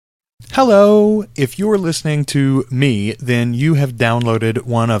Hello! If you're listening to me, then you have downloaded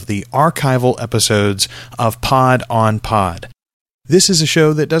one of the archival episodes of Pod on Pod. This is a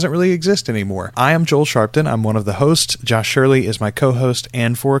show that doesn't really exist anymore. I am Joel Sharpton. I'm one of the hosts. Josh Shirley is my co-host,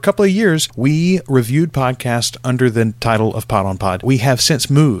 and for a couple of years, we reviewed podcasts under the title of Pod on Pod. We have since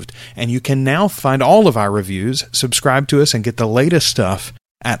moved, and you can now find all of our reviews, subscribe to us, and get the latest stuff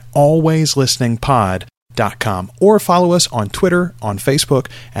at alwayslisteningpod.com. Or follow us on Twitter, on Facebook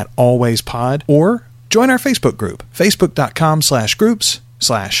at alwayspod, or join our Facebook group,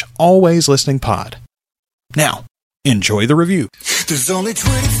 facebook.com/groups/alwayslisteningpod. Now, enjoy the review. There's only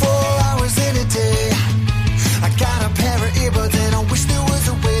 24 hours in a day. I got a pair of earbuds and I wish there was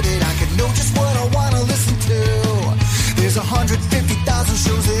a way that I could know just what I want to listen to. There's 150,000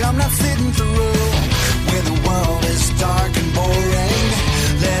 shows that I'm not sitting through. When the world is dark and boring,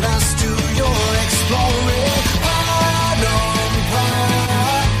 let us do your exploring. Pod on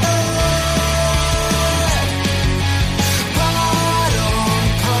pod. Pod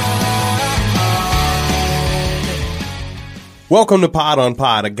on pod. Welcome to Pod on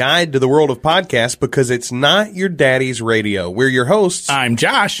Pod, a guide to the world of podcasts because it's not your daddy's radio. We're your hosts. I'm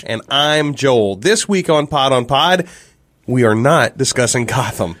Josh. And I'm Joel. This week on Pod, we are not discussing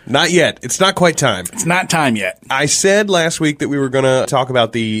Gotham. Not yet. It's not quite time. It's not time yet. I said last week that we were going to talk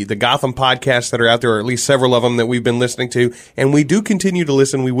about the Gotham podcasts that are out there, or at least several of them that we've been listening to, and we do continue to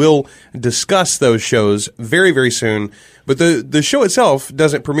listen. We will discuss those shows very, very soon. But the show itself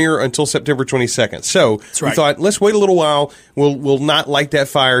doesn't premiere until September 22nd. So That's right. We thought, let's wait a little while. We'll not light that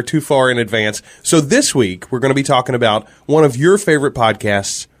fire too far in advance. So this week, we're going to be talking about one of your favorite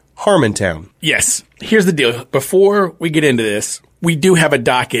podcasts, Harmontown. Yes. Here's the deal. Before we get into this, we do have a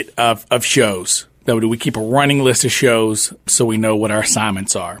docket of shows. We keep a running list of shows so we know what our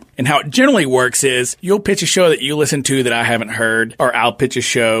assignments are. And how it generally works is you'll pitch a show that you listen to that I haven't heard, or I'll pitch a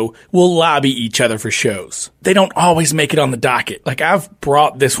show. We'll lobby each other for shows. They don't always make it on the docket. Like, I've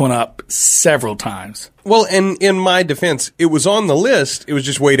brought this one up several times. Well, and in my defense, it was on the list. It was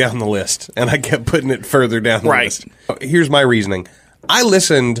just way down the list. And I kept putting it further down the list. Here's my reasoning. I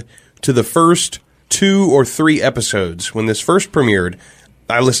listened to the first 2 or 3 episodes when this first premiered.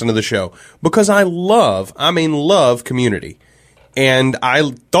 I listened to the show because I love Community. And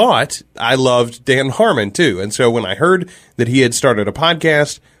I thought I loved Dan Harmon, too. And so when I heard that he had started a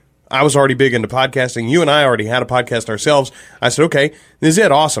podcast, I was already big into podcasting. You and I already had a podcast ourselves. I said, okay, this is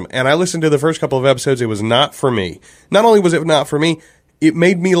it. Awesome. And I listened to the first couple of episodes. It was not for me. Not only was it not for me, it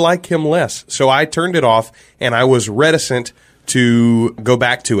made me like him less. So I turned it off, and I was reticent to go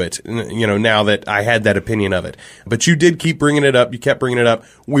back to it, now that I had that opinion of it. But you did keep bringing it up. You kept bringing it up.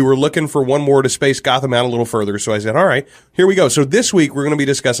 We were looking for one more to space Gotham out a little further. So I said, all right, here we go. So this week we're going to be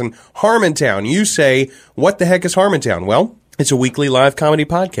discussing Harmontown. You say, what the heck is Harmontown? Well, it's a weekly live comedy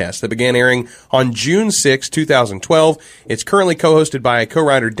podcast that began airing on June 6, 2012. It's currently co-hosted by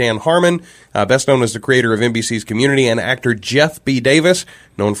co-writer Dan Harmon, best known as the creator of NBC's Community, and actor Jeff B. Davis,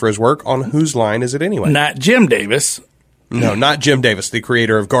 known for his work on Whose Line Is It Anyway? Not Jim Davis. No, not Jim Davis, the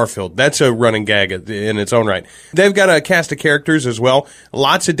creator of Garfield. That's a running gag in its own right. They've got a cast of characters as well.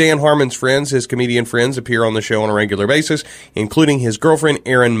 Lots of Dan Harmon's friends, his comedian friends, appear on the show on a regular basis, including his girlfriend,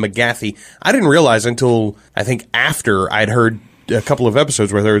 Erin McGathy. I didn't realize until, I think, after I'd heard a couple of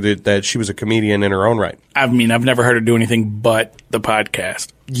episodes with her that she was a comedian in her own right. I mean, I've never heard her do anything but the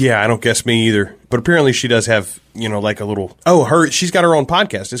podcast. Yeah, I don't guess me either. But apparently she does have, like a little... she's got her own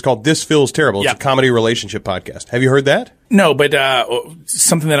podcast. It's called This Feels Terrible. It's a comedy relationship podcast. Have you heard that? No, but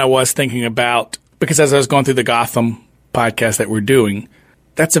something that I was thinking about, because as I was going through the Gotham podcast that we're doing,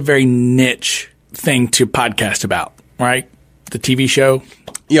 that's a very niche thing to podcast about, right? The TV show.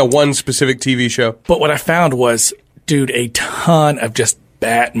 Yeah, one specific TV show. But what I found was, dude, a ton of just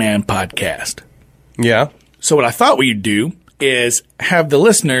Batman podcast. Yeah. So what I thought we'd do is have the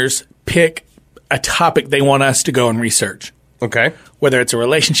listeners pick a topic they want us to go and research. Okay. Whether it's a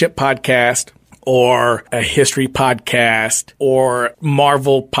relationship podcast or a history podcast or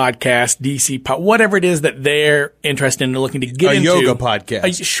Marvel podcast, DC whatever it is that they're interested in looking to get into. A yoga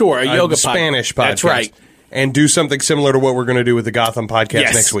podcast. A yoga Spanish podcast. That's right. And do something similar to what we're going to do with the Gotham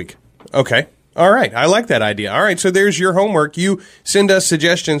podcast next week. Okay. All right. I like that idea. All right. So there's your homework. You send us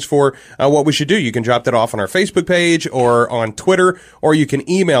suggestions for what we should do. You can drop that off on our Facebook page or on Twitter, or you can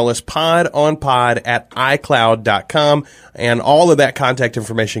email us podonpod@icloud.com. And all of that contact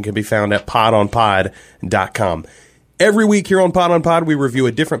information can be found at podonpod.com. Every week here on Pod, we review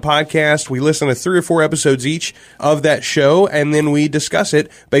a different podcast. We listen to 3 or 4 episodes each of that show, and then we discuss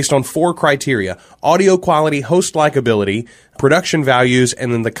it based on 4 criteria: audio quality, host likability, production values,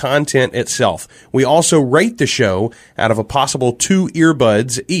 and then the content itself. We also rate the show out of a possible 2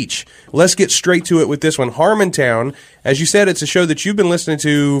 earbuds each. Let's get straight to it with this one. Harmontown, as you said, it's a show that you've been listening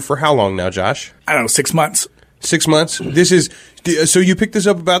to for how long now, Josh? I don't know, 6 months. 6 months? This is, so you picked this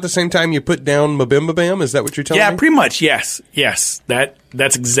up about the same time you put down Mabim Bam? Is that what you're telling me? Yeah, pretty much, yes. Yes,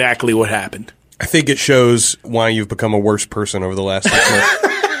 that's exactly what happened. I think it shows why you've become a worse person over the last 6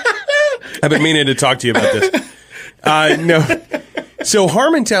 months. I've been meaning to talk to you about this. No. So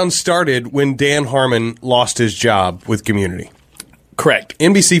Harmontown started when Dan Harmon lost his job with Community. Correct.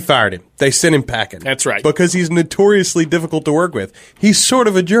 NBC fired him. They sent him packing. That's right. Because he's notoriously difficult to work with. He's sort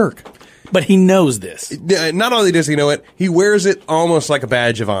of a jerk. But he knows this. Not only does he know it, he wears it almost like a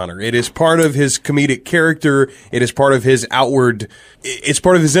badge of honor. It is part of his comedic character. It is part of his outward, it's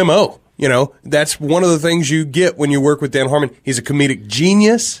part of his MO. You know, that's one of the things you get when you work with Dan Harmon. He's a comedic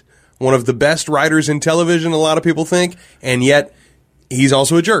genius, one of the best writers in television, a lot of people think, and yet he's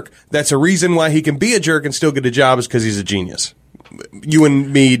also a jerk. That's a reason why he can be a jerk and still get a job, is because he's a genius. You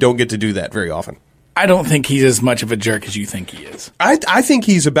and me don't get to do that very often. I don't think he's as much of a jerk as you think he is. I think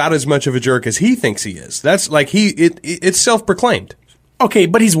he's about as much of a jerk as he thinks he is. That's like it's self-proclaimed. Okay,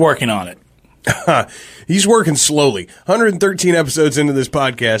 but he's working on it. He's working slowly. 113 episodes into this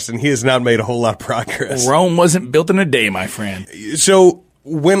podcast, and he has not made a whole lot of progress. Rome wasn't built in a day, my friend. So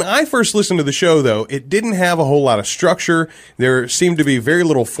when I first listened to the show, though, it didn't have a whole lot of structure. There seemed to be very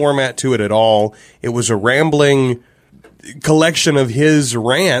little format to it at all. It was a rambling collection of his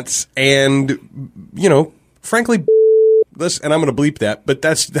rants, and, you know, frankly, and I'm going to bleep that, but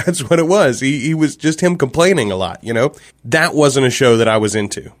that's what it was. He was just him complaining a lot, you know? That wasn't a show that I was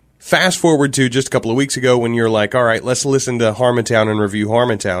into. Fast forward to just a couple of weeks ago when you're like, all right, let's listen to Harmontown and review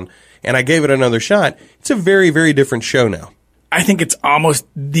Harmontown. And I gave it another shot. It's a very, very different show now. I think it's almost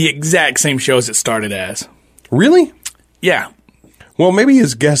the exact same show as it started as. Really? Yeah. Well, maybe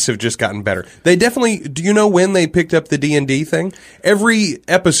his guests have just gotten better. They definitely, do you know when they picked up the D&D thing? Every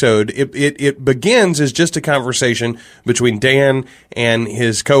episode, it begins as just a conversation between Dan and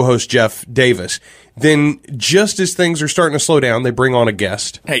his co-host Jeff Davis. Then, just as things are starting to slow down, they bring on a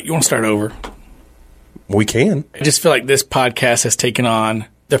guest. Hey, you want to start over? We can. I just feel like this podcast has taken on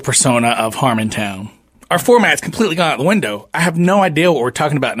the persona of Harmontown. Our format's completely gone out the window. I have no idea what we're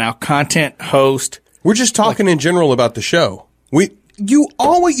talking about now. Content, host. We're just talking in general about the show.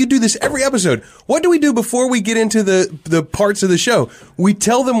 You do this every episode. What do we do before we get into the parts of the show? We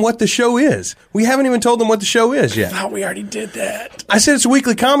tell them what the show is. We haven't even told them what the show is yet. I thought we already did that. I said it's a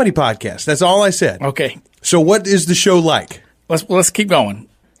weekly comedy podcast. That's all I said. Okay. So what is the show like? Let's keep going.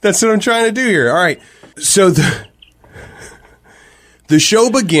 That's what I'm trying to do here. All right. So the show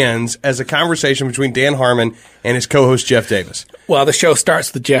begins as a conversation between Dan Harmon and his co-host Jeff Davis. Well, the show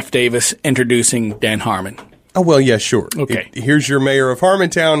starts with Jeff Davis introducing Dan Harmon. Oh, well, yeah, sure. Okay. Here's your mayor of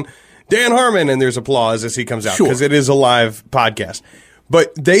Harmontown, Dan Harmon, and there's applause as he comes out because it is a live podcast.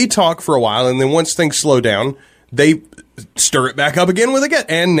 But they talk for a while, and then once things slow down, they stir it back up again with a guest.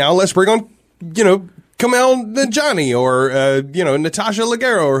 And now let's bring on, Kamel Najani or, Natasha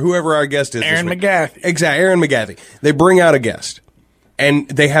Leggero or whoever our guest is. Aaron McGathey. Exactly, Aaron McGathey. They bring out a guest. And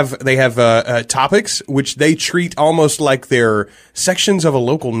they have topics which they treat almost like they're sections of a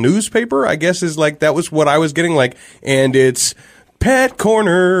local newspaper, I guess that was what I was getting like. And it's Pet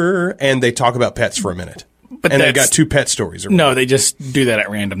Corner. And they talk about pets for a minute. And they've got 2 pet stories. No, they just do that at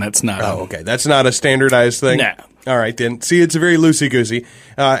random. That's not. Oh, okay. That's not a standardized thing? No. All right, then. See, it's a very loosey-goosey.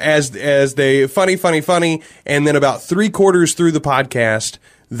 As they funny. And then about 3/4 through the podcast,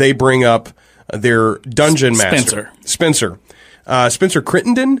 they bring up their dungeon master. Spencer. Spencer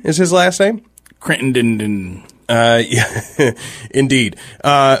Crittenden is his last name? Crittenden. Yeah, indeed.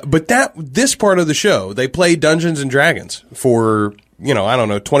 But this part of the show, they play Dungeons and Dragons for,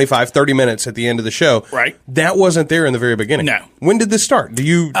 25-30 minutes at the end of the show. Right. That wasn't there in the very beginning. No. When did this start? Do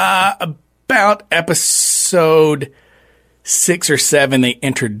you... About episode 6 or 7, they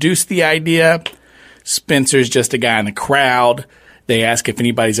introduced the idea. Spencer's just a guy in the crowd. They ask if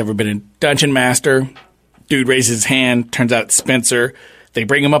anybody's ever been a dungeon master. Dude raises his hand, turns out it's Spencer. They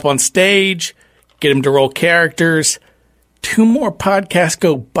bring him up on stage, get him to roll characters. 2 more podcasts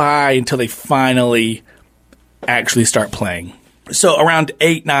go by until they finally actually start playing. So around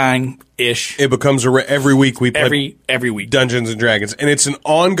 8, 9, ish. It becomes every week we play every week Dungeons and Dragons, and it's an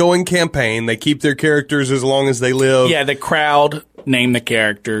ongoing campaign. They keep their characters as long as they live. Yeah, the crowd name the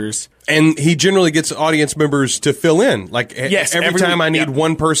characters. And he generally gets audience members to fill in. Like, yes, every time week, I need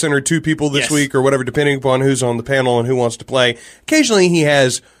one person or two people this Yes. week or whatever, depending upon who's on the panel and who wants to play. Occasionally he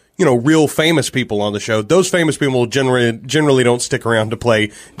has, real famous people on the show. Those famous people generally don't stick around to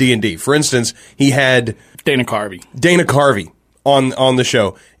play D&D. For instance, he had Dana Carvey on the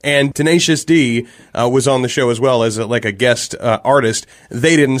show. And Tenacious D was on the show as well as a guest artist.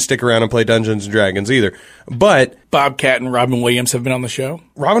 They didn't stick around and play Dungeons and Dragons either. But Bobcat and Robin Williams have been on the show.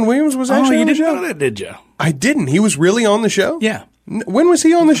 Robin Williams was actually you on the didn't show? know that, did you? I didn't. He was really on the show? Yeah. When was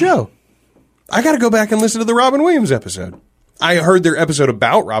he on the show? I got to go back and listen to the Robin Williams episode. I heard their episode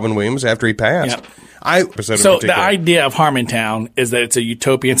about Robin Williams after he passed. Yep. So the idea of Harmontown is that it's a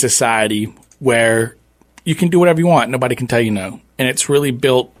utopian society where you can do whatever you want. Nobody can tell you no. And it's really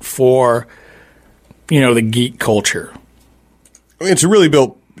built for, the geek culture. It's really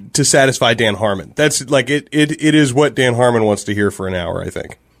built to satisfy Dan Harmon. That's like it is what Dan Harmon wants to hear for an hour, I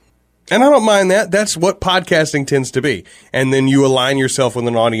think. And I don't mind that. That's what podcasting tends to be. And then you align yourself with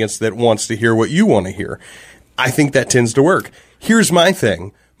an audience that wants to hear what you want to hear. I think that tends to work. Here's my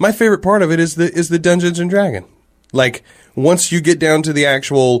thing. My favorite part of it is the Dungeons and Dragons. Like, once you get down to the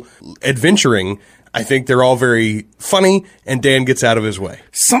actual adventuring, I think they're all very funny, and Dan gets out of his way.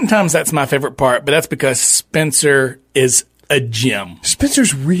 Sometimes that's my favorite part, but that's because Spencer is a gem.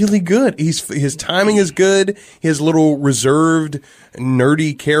 Spencer's really good. His timing is good. His little reserved,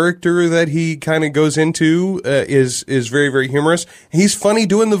 nerdy character that he kind of goes into is very, very humorous. He's funny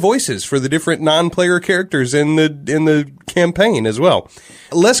doing the voices for the different non-player characters in the campaign as well.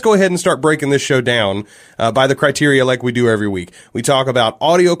 Let's go ahead and start breaking this show down by the criteria like we do every week. We talk about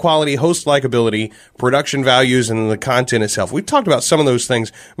audio quality, host likability, production values, and the content itself. We've talked about some of those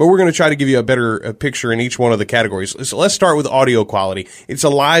things, but we're going to try to give you a better picture in each one of the categories. So let's start with audio quality. It's a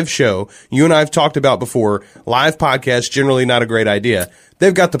live show. You and I have talked about before, live podcasts generally not a great idea.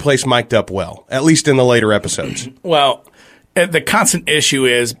 They've got the place mic'd up well, at least in the later episodes. Well, the constant issue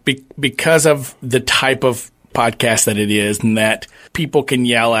is because of the type of podcast that it is, and that people can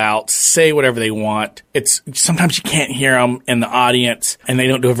yell out, say whatever they want. It's sometimes you can't hear them in the audience, and they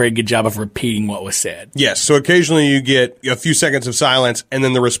don't do a very good job of repeating what was said. Yes, so occasionally you get a few seconds of silence, and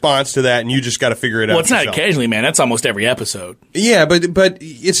then the response to that, and you just got to figure it out. Well, it's not yourself. Occasionally, man. That's almost every episode. Yeah, but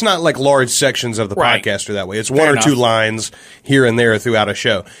it's not like large sections of the podcast are that way. It's one Fair or two enough. lines here and there throughout a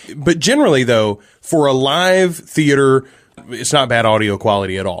show. But generally, though, for a live theater, it's not bad audio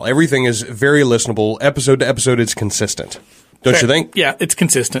quality at all. Everything is very listenable. Episode to episode, it's consistent. Don't you think? Yeah, it's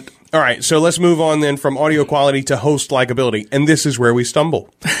consistent. All right, so let's move on then from audio quality to host likability. And this is where we stumble.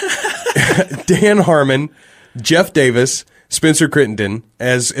 Dan Harmon, Jeff Davis, Spencer Crittenden,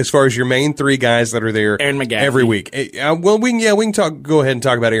 as far as your main three guys that are there Aaron McGaffey. every week. Well, we can go ahead and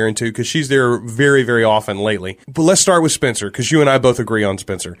talk about Aaron too, because she's there very, very often lately. But let's start with Spencer, because you and I both agree on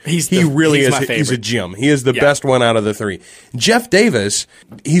Spencer. He's my favorite. He's a gem. He is the best one out of the three. Jeff Davis,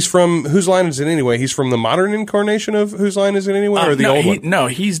 he's from Whose Line Is It Anyway? He's from the modern incarnation of Whose Line Is It Anyway, or the old one? No,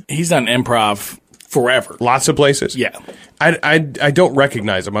 he's done improv forever. Lots of places. Yeah. I don't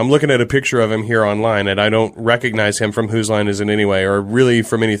recognize him. I'm looking at a picture of him here online, and I don't recognize him from Whose Line Is It Anyway, or really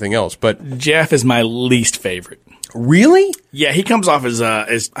from anything else. But Jeff is my least favorite. really, Yeah, he comes off as I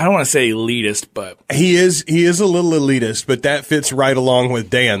don't want to say elitist, but he is a little elitist, but that fits right along with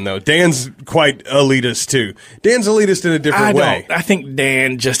Dan, though. Dan's quite elitist too. Dan's elitist in a different way. I think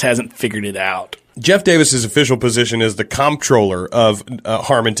Dan just hasn't figured it out. Jeff Davis's official position is the comptroller of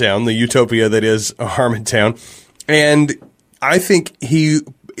Harmontown, the utopia that is Harmontown, and I think he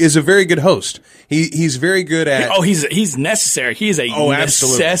is a very good host. He's very good at. Oh, he's necessary. He is a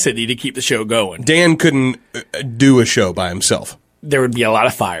absolutely. necessity to keep the show going. Dan couldn't do a show by himself. There would be a lot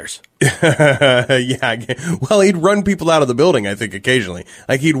of fires. Yeah. Well, he'd run people out of the building, I think, occasionally.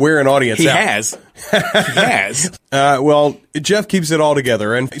 Like, he'd wear an audience He out. has. He has. Well, Jeff keeps it all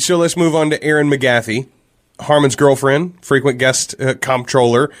together. And so let's move on to Erin McGaffey, Harmon's girlfriend, frequent guest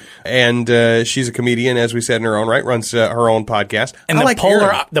comptroller. And she's a comedian, as we said, in her own right, runs her own podcast. And I the like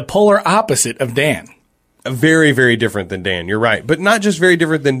Erin. polar opposite of Dan. Very, very different than Dan. You're right. But not just very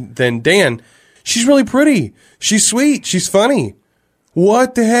different than Dan. She's really pretty. She's sweet. She's funny.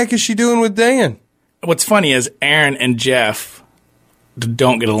 What the heck is she doing with Dan? What's funny is Aaron and Jeff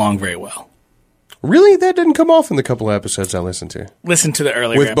don't get along very well. Really? That didn't come off in the couple of episodes I listened to. Listen to the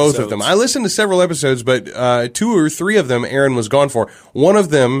earlier With both episodes. of them. I listened to several episodes, but 2 or 3 of them Aaron was gone for. One of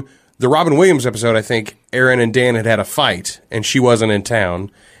them, The Robin Williams episode, I think Aaron and Dan had a fight, and she wasn't in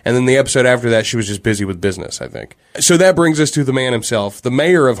town. And then the episode after that, she was just busy with business, I think. So that brings us to the man himself, the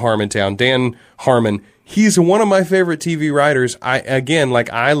mayor of Harmontown, Dan Harmon. He's one of my favorite TV writers.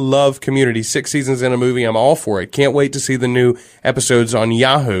 I love Community. 6 seasons in a movie, I'm all for it. Can't wait to see the new episodes on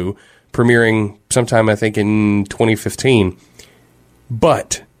Yahoo, premiering sometime, I think, in 2015.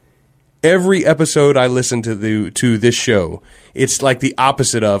 But every episode I listen to this show, it's like the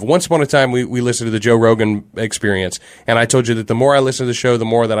opposite of. Once upon a time, we listened to the Joe Rogan Experience, and I told you that the more I listened to the show, the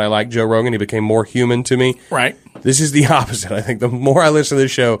more that I liked Joe Rogan. He became more human to me. Right. This is the opposite. I think the more I listen to the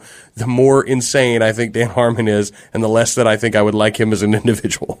show, the more insane I think Dan Harmon is, and the less that I think I would like him as an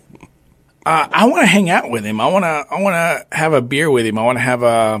individual. I want to hang out with him. I want to have a beer with him. I want to have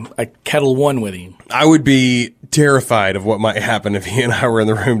a Kettle One with him. I would be terrified of what might happen if he and I were in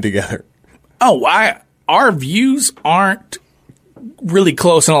the room together. Oh, our views aren't really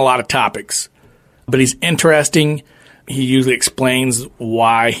close on a lot of topics, but he's interesting. He usually explains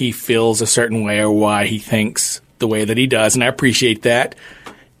why he feels a certain way or why he thinks the way that he does, and I appreciate that.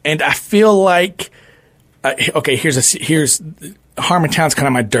 And I feel like, here's Harmontown's kind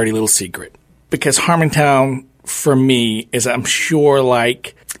of my dirty little secret, because Harmontown for me is, I'm sure,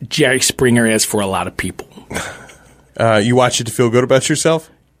 like Jerry Springer is for a lot of people. You watch it to feel good about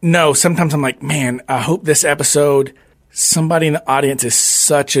yourself? No, sometimes I'm like, man, I hope this episode, somebody in the audience is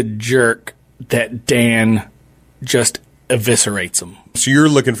such a jerk that Dan just eviscerates them. So you're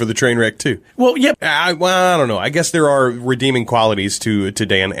looking for the train wreck too? Well, yep. I don't know. I guess there are redeeming qualities to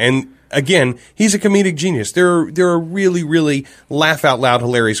Dan. And again, he's a comedic genius. There are really, really laugh out loud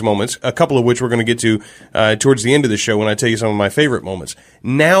hilarious moments, a couple of which we're going to get to towards the end of the show when I tell you some of my favorite moments.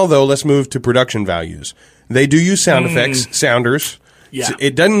 Now, though, let's move to production values. They do use sound effects, sounders. Yeah. So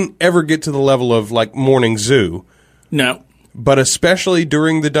it doesn't ever get to the level of like Morning Zoo. No. But especially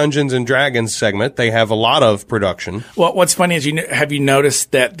during the Dungeons and Dragons segment, they have a lot of production. Well, what's funny is, have you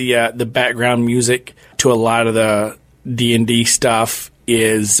noticed that the background music to a lot of the D&D stuff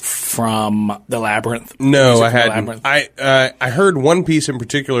is from the Labyrinth? No, I hadn't. I heard one piece in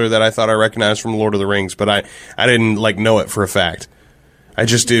particular that I thought I recognized from Lord of the Rings, but I didn't know it for a fact. I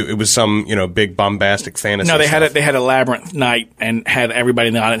just knew it was some big bombastic fantasy. No, they stuff. had a Labyrinth night and had everybody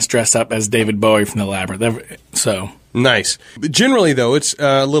in the audience dressed up as David Bowie from the Labyrinth. So nice. But generally, though, it's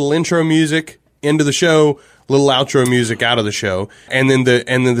a little intro music into the show, little outro music out of the show, and then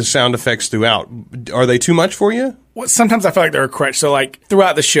the sound effects throughout. Are they too much for you? Well, sometimes I feel like they're a crutch. So like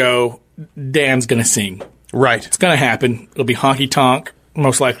throughout the show, Dan's gonna sing. Right. It's gonna happen. It'll be honky tonk.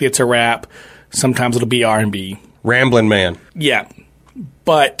 Most likely, it's a rap. Sometimes it'll be R&B. Ramblin' Man. Yeah.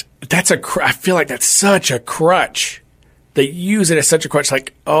 But I feel like that's such a crutch. They use it as such a crutch,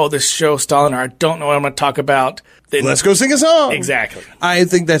 like, oh, this show's stalling, or I don't know what I'm going to talk about. Let's go sing a song. Exactly. I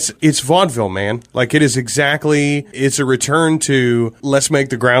think it's vaudeville, man. Like, it's a return to let's make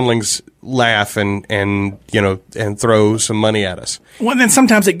the groundlings laugh and throw some money at us. Well, then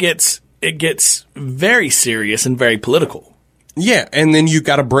sometimes it gets very serious and very political. Yeah, and then you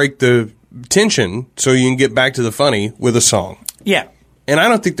got to break the tension so you can get back to the funny with a song. Yeah. And I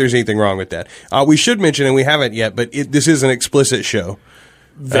don't think there's anything wrong with that. We should mention, and we haven't yet, but this is an explicit show.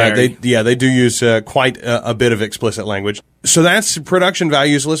 They do use quite a bit of explicit language. So that's production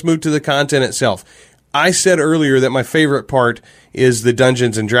values. Let's move to the content itself. I said earlier that my favorite part is the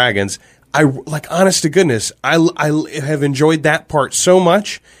Dungeons and Dragons. Honest to goodness, I have enjoyed that part so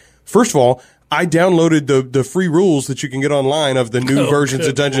much. First of all, I downloaded the free rules that you can get online of the new versions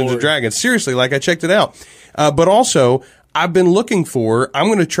of Dungeons and Dragons. Seriously, I checked it out. But also, I'm going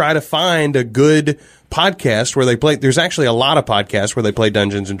to try to find a good podcast where they play. There's actually a lot of podcasts where they play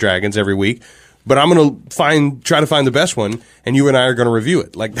Dungeons and Dragons every week, but I'm going to try to find the best one, and you and I are going to review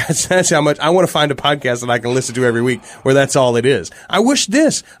it. That's how much I want to find a podcast that I can listen to every week where that's all it is. I wish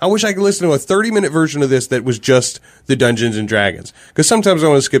I could listen to a 30-minute version of this that was just the Dungeons and Dragons, because sometimes I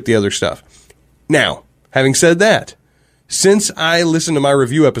want to skip the other stuff. Now, having said that, since I listened to my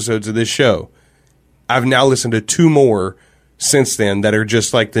review episodes of this show, I've now listened to 2 more since then that are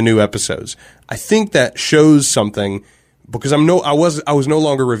just like the new episodes. I think that shows something, because I was no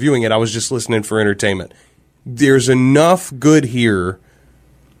longer reviewing it. I was just listening for entertainment. There's enough good here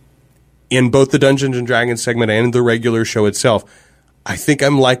in both the Dungeons and Dragons segment and the regular show itself. I think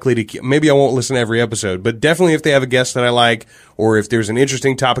I'm likely to maybe I won't listen to every episode, but definitely if they have a guest that I like, or if there's an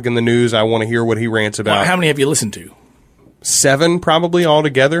interesting topic in the news, I want to hear what he rants about. Well, how many have you listened to? 7 probably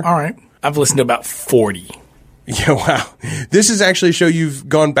altogether. All right. I've listened to about 40. Yeah, wow. This is actually a show you've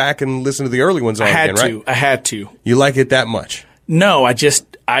gone back and listened to the early ones on again, right? I had to. You like it that much? No, I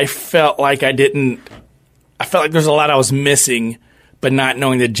felt like there's a lot I was missing but not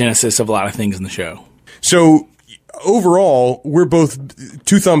knowing the genesis of a lot of things in the show. So overall, we're both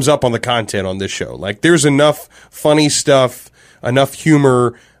 2 thumbs up on the content on this show. Like, there's enough funny stuff, enough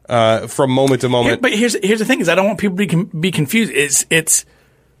humor from moment to moment. But here's the thing: is I don't want people to be confused.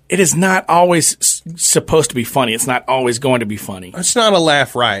 It is not always supposed to be funny. It's not always going to be funny. It's not a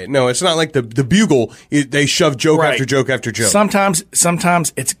laugh riot. No, it's not like the Bugle. They shove joke after joke after joke.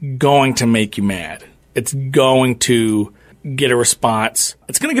 Sometimes it's going to make you mad. It's going to get a response.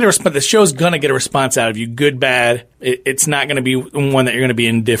 It's going to get a response. The show's going to get a response out of you, good, bad. It's not going to be one that you're going to be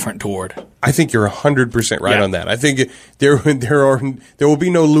indifferent toward. I think you're 100% right on that. I think there will be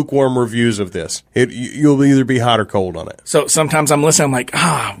no lukewarm reviews of this. You'll either be hot or cold on it. So sometimes I'm listening. I'm like,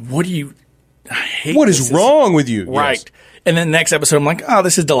 what do you? I hate what this. is wrong with you? Right. Yes. And then the next episode, I'm like,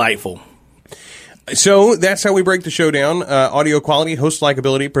 this is delightful. So that's how we break the show down. Audio quality, host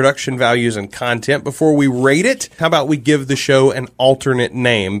likability, production values, and content. Before we rate it, how about we give the show an alternate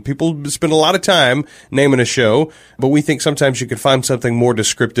name? People spend a lot of time naming a show, but we think sometimes you could find something more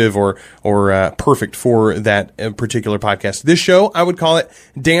descriptive or perfect for that particular podcast. This show, I would call it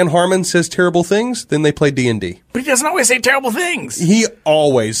Dan Harmon Says Terrible Things, then they play D&D. But he doesn't always say terrible things. He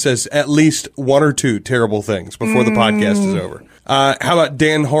always says at least 1 or 2 terrible things before the podcast is over. How about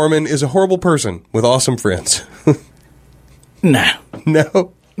Dan Harmon is a horrible person with awesome friends? No.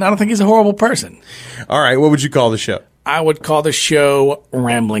 No? I don't think he's a horrible person. All right, what would you call the show? I would call the show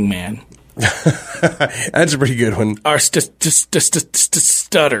Rambling Man. That's a pretty good one. Or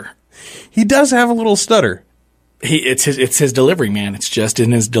stutter. He does have a little stutter. It's his delivery, man. It's just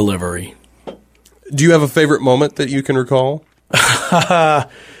in his delivery. Do you have a favorite moment that you can recall?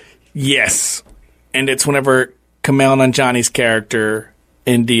 Yes. And it's whenever Kumail Nanjiani's character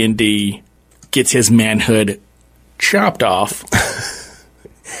in D&D gets his manhood chopped off.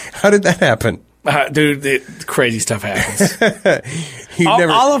 How did that happen? Dude, crazy stuff happens.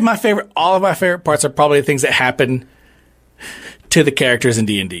 All of my favorite parts are probably the things that happen to the characters in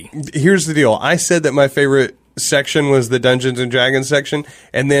D&D. Here's the deal. I said that my favorite section was the Dungeons and Dragons section,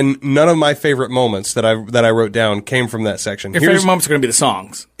 and then none of my favorite moments that I wrote down came from that section. Your favorite moments are going to be the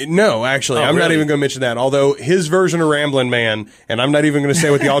songs. No, actually, I'm not even going to mention that. Although his version of Ramblin' Man, and I'm not even going to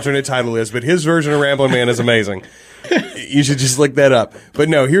say what the alternate title is, but his version of Ramblin' Man is amazing. You should just look that up. But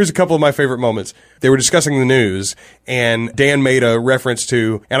no, here's a couple of my favorite moments. They were discussing the news, and Dan made a reference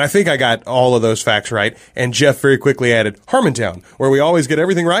to, and I think I got all of those facts right, and Jeff very quickly added, Harmontown, where we always get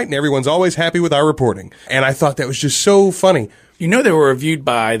everything right and everyone's always happy with our reporting. And I thought that was just so funny. You know they were reviewed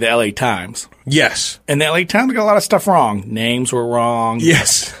by the LA Times. Yes. And the LA Times got a lot of stuff wrong. Names were wrong.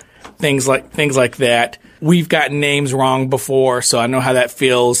 Yes. Things like that. We've gotten names wrong before, so I know how that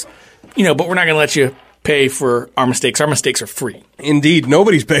feels. But we're not going to let you pay for our mistakes. Our mistakes are free. Indeed.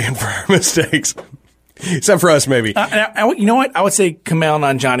 Nobody's paying for our mistakes. Except for us, maybe. You know what? I would say Kumail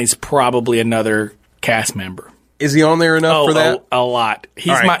Nanjiani's probably another cast member. Is he on there enough for that? A lot.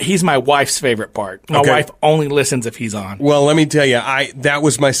 He's my wife's favorite part. My wife only listens if he's on. Well, let me tell you, that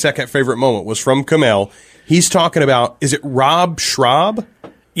was my second favorite moment, was from Kumail. He's talking about, is it Rob Schraub?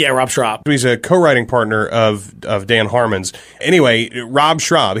 Yeah, Rob Schraub. He's a co-writing partner of Dan Harmon's. Anyway, Rob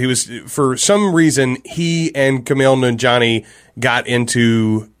Schraub, he was, for some reason, he and Kumail Nanjiani got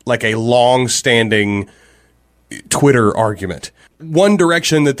into like a long-standing Twitter argument. One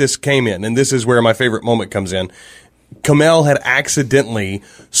direction that this came in, and this is where my favorite moment comes in, Kumail had accidentally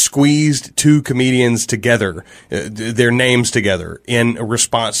squeezed 2 comedians together, their names together, in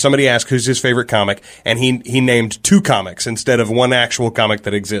response. Somebody asked who's his favorite comic, and he named 2 comics instead of one actual comic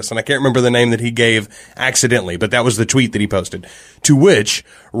that exists. And I can't remember the name that he gave accidentally, but that was the tweet that he posted. To which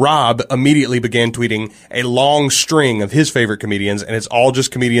Rob immediately began tweeting a long string of his favorite comedians, and it's all just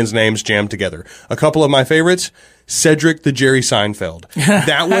comedians' names jammed together. A couple of my favorites: Cedric the Jerry Seinfeld.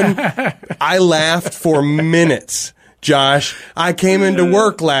 That one, I laughed for minutes. Josh, I came into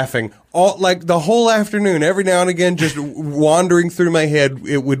work laughing like the whole afternoon. Every now and again, just wandering through my head,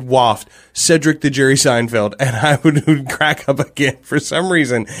 it would waft Cedric the Jerry Seinfeld, and I would crack up again. For some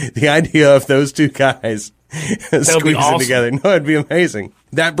reason, the idea of those 2 guys squeezing awesome together. No, it'd be amazing.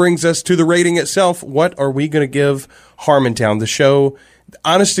 That brings us to the rating itself. What are we going to give Harmontown, the show?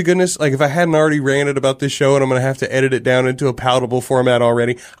 Honest to goodness, like if I hadn't already ranted about this show and I'm going to have to edit it down into a palatable format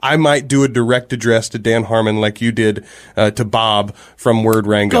already, I might do a direct address to Dan Harmon like you did to Bob from Word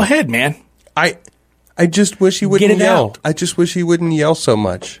Rango. Go ahead, man. I just wish he wouldn't yell. Out. I just wish he wouldn't yell so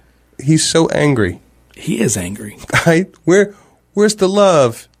much. He's so angry. He is angry. Where's the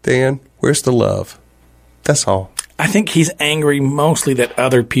love, Dan? Where's the love? That's all. I think he's angry mostly that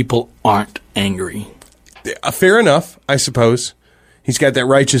other people aren't angry. Fair enough, I suppose. He's got that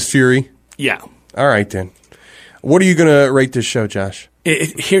righteous fury. Yeah. All right, then. What are you going to rate this show, Josh?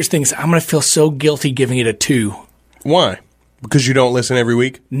 Here's things. I'm going to feel so guilty giving it a 2. Why? Because you don't listen every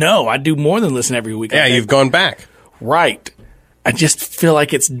week? No, I do more than listen every week. Yeah, you've gone back. Right. I just feel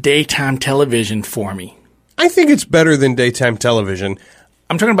like it's daytime television for me. I think it's better than daytime television.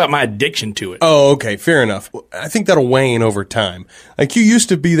 I'm talking about my addiction to it. Oh, okay. Fair enough. I think that'll wane over time. Like, you used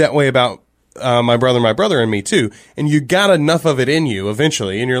to be that way about my brother, and me, too. And you got enough of it in you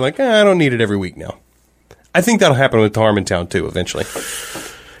eventually, and you're like, I don't need it every week now. I think that'll happen with Harmontown, too, eventually.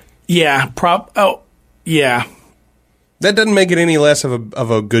 Yeah. Yeah. That doesn't make it any less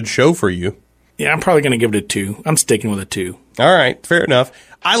of a good show for you. Yeah, I'm probably going to give it a 2. I'm sticking with a 2. All right, fair enough.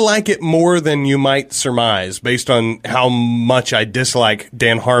 I like it more than you might surmise based on how much I dislike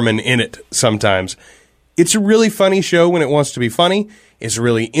Dan Harmon in it sometimes. It's a really funny show when it wants to be funny. It's a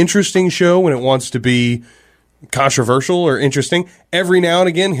really interesting show when it wants to be controversial or interesting. Every now and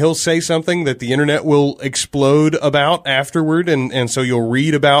again, he'll say something that the internet will explode about afterward, and so you'll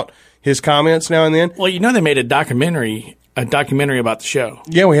read about his comments now and then. Well, you know they made a documentary about the show.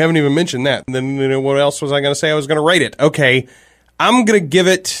 Yeah, we haven't even mentioned that. And then what else was I going to say? I was going to rate it. Okay, I'm going to give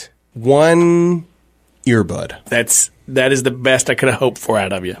it 1 earbud. That is the best I could have hoped for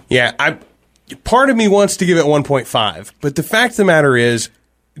out of you. Yeah, part of me wants to give it 1.5, but the fact of the matter is,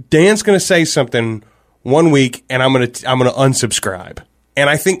 Dan's going to say something one week, and I'm going to unsubscribe. And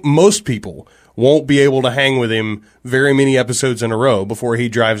I think most people won't be able to hang with him very many episodes in a row before he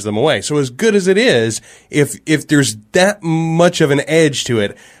drives them away. So as good as it is, if there's that much of an edge to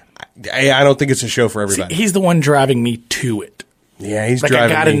it, I don't think it's a show for everybody. See, he's the one driving me to it. Yeah, he's like, driving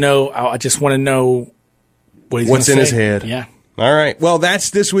me. I got to know. I just want to know what's in his head. Yeah. All right. Well, that's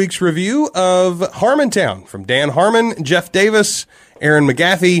this week's review of Harmontown from Dan Harmon, Jeff Davis, Aaron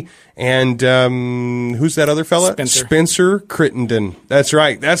McGaffey, and who's that other fella? Spencer Crittenden. That's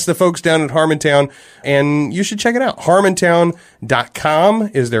right. That's the folks down at Harmontown, and you should check it out.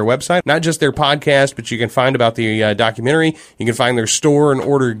 Harmontown.com is their website. Not just their podcast, but you can find about the documentary. You can find their store and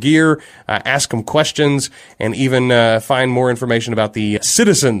order gear, ask them questions, and even find more information about the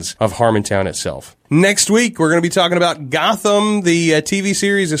citizens of Harmontown itself. Next week, we're going to be talking about Gotham. The TV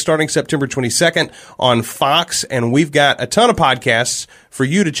series is starting September 22nd on Fox, and we've got a ton of podcasts for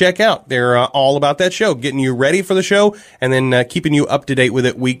you to check out. They're all about that show, getting you ready for the show, and then keeping you up to date with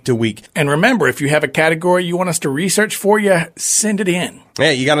it week to week. And remember, if you have a category you want us to research for you, send it in.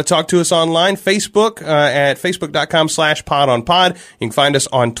 Yeah, you got to talk to us online, Facebook, at facebook.com/podonpod. You can find us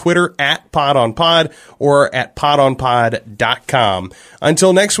on Twitter at podonpod or at podonpod.com.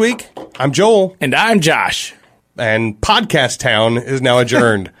 Until next week, I'm Joel. And I'm Josh. And Podcast Town is now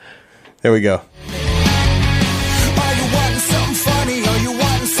adjourned. There we go. Are you wanting something funny? Are you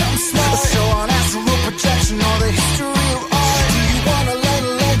wanting something smart? A show on astral projection or the history of art? Do you want to learn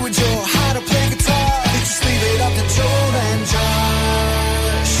a language or how to play guitar? Just leave it up to Joel and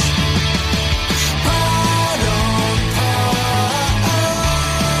Josh. Pod on pod.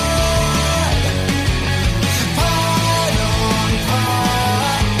 Pod on pod.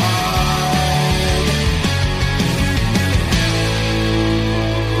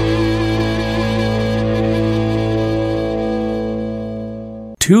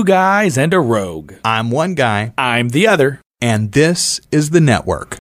 Two guys and a rogue. I'm one guy, I'm the other. and this is the network.